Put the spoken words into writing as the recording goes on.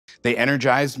they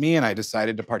energized me and I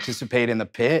decided to participate in the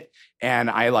pit. And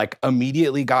I like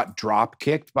immediately got drop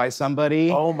kicked by somebody.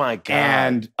 Oh my God.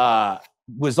 And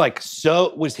was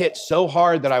hit so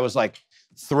hard that I was like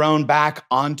thrown back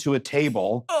onto a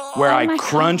table where I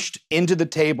crunched into the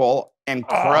table and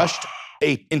crushed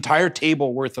an entire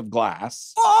table worth of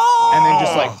glass. And then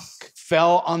just like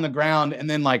fell on the ground, and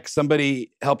then like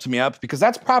somebody helped me up because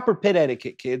that's proper pit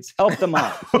etiquette, kids. Help them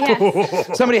up.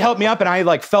 Yes. Somebody helped me up and I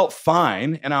like felt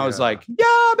fine. And I was like,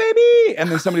 yeah, baby. And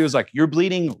then somebody was like, you're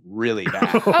bleeding really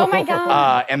bad. Oh my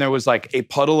God. And there was like a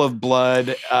puddle of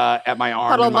blood at my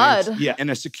arm. Puddle of blood? Yeah.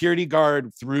 And a security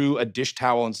guard threw a dish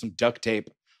towel and some duct tape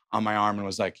on my arm and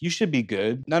was like, you should be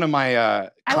good. None of my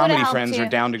comedy friends are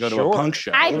down to go to a punk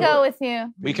show. I'd go with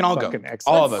you. We can all go. Fucking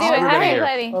excellent. All of us. Do it, Everybody here.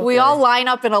 everybody. We all line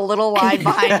up in a little line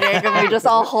behind Nick, and we just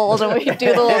all hold and we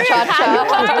do the little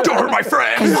cha-cha. Don't hurt my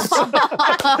friends.